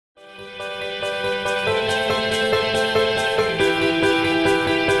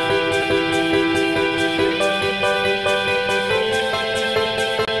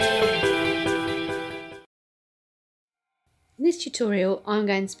tutorial, I'm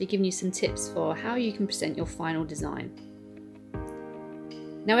going to be giving you some tips for how you can present your final design.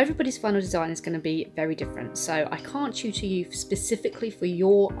 Now, everybody's final design is going to be very different, so I can't tutor you specifically for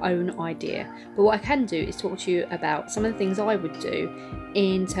your own idea, but what I can do is talk to you about some of the things I would do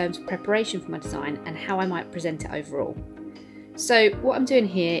in terms of preparation for my design and how I might present it overall. So what I'm doing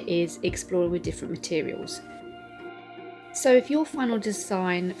here is exploring with different materials. So if your final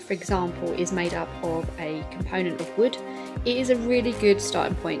design, for example, is made up of a component of wood, it is a really good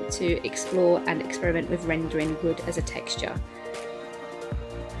starting point to explore and experiment with rendering wood as a texture.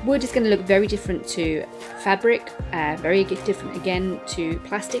 Wood is going to look very different to fabric, very different again to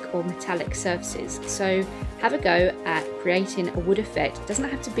plastic or metallic surfaces. So have a go at creating a wood effect. It doesn't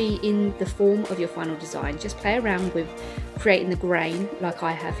have to be in the form of your final design, just play around with creating the grain like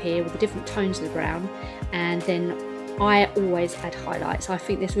I have here with the different tones of the brown, and then I always add highlights. I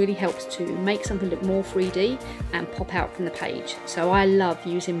think this really helps to make something look more 3D and pop out from the page. So I love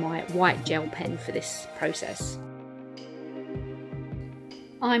using my white gel pen for this process.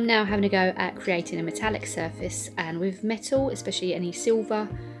 I'm now having a go at creating a metallic surface, and with metal, especially any silver,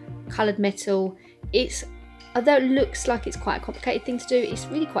 coloured metal, although it looks like it's quite a complicated thing to do, it's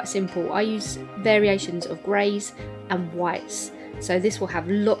really quite simple. I use variations of greys and whites. So this will have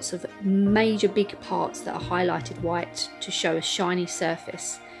lots of major big parts that are highlighted white to show a shiny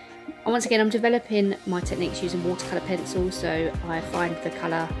surface. And once again, I'm developing my techniques using watercolour pencils, so I find the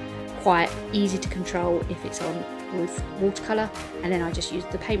colour quite easy to control if it's on with watercolour, and then I just use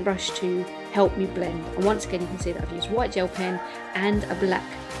the paintbrush to help me blend. And once again, you can see that I've used white gel pen and a black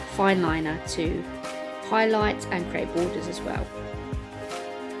fine liner to highlight and create borders as well.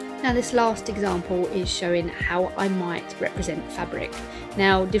 Now, this last example is showing how I might represent fabric.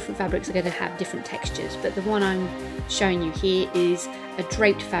 Now, different fabrics are going to have different textures, but the one I'm showing you here is a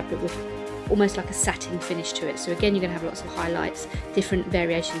draped fabric with almost like a satin finish to it. So again, you're going to have lots of highlights, different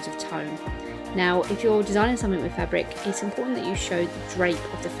variations of tone. Now, if you're designing something with fabric, it's important that you show the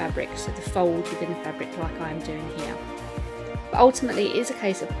drape of the fabric, so the fold within the fabric like I'm doing here. But ultimately, it is a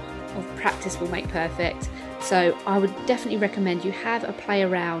case of practice will make perfect. So I would definitely recommend you have a play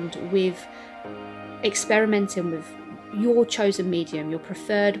around with experimenting with your chosen medium, your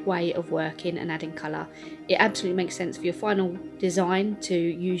preferred way of working and adding colour. It absolutely makes sense for your final design to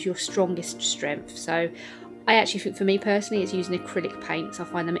use your strongest strength. So I actually think for me personally, it's using acrylic paints. I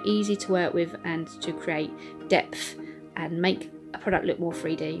find them easy to work with and to create depth and make a product look more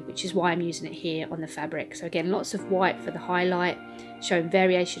 3D, which is why I'm using it here on the fabric. So again, lots of white for the highlight, showing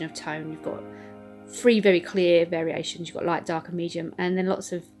variation of tone. You've got 3 very clear variations. You've got light, dark and medium, and then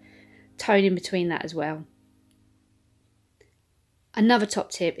lots of tone in between that as well. Another top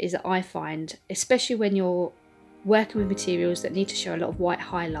tip is that I find, especially when you're working with materials that need to show a lot of white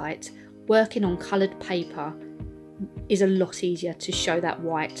highlight, working on coloured paper is a lot easier to show that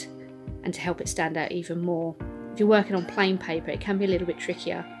white and to help it stand out even more. If you're working on plain paper, it can be a little bit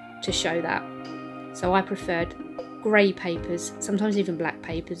trickier to show that. So I preferred grey papers, sometimes even black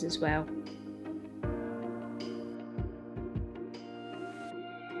papers as well.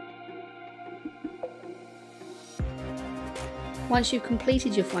 Once you've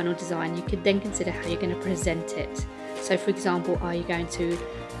completed your final design, you could then consider how you're going to present it. So for example, are you going to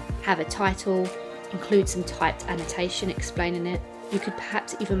have a title, include some typed annotation explaining it? You could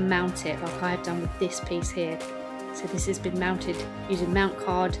perhaps even mount it like I have done with this piece here. So this has been mounted using mount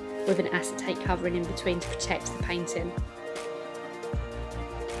card with an acetate covering in between to protect the painting.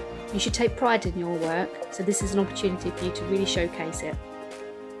 You should take pride in your work, so this is an opportunity for you to really showcase it.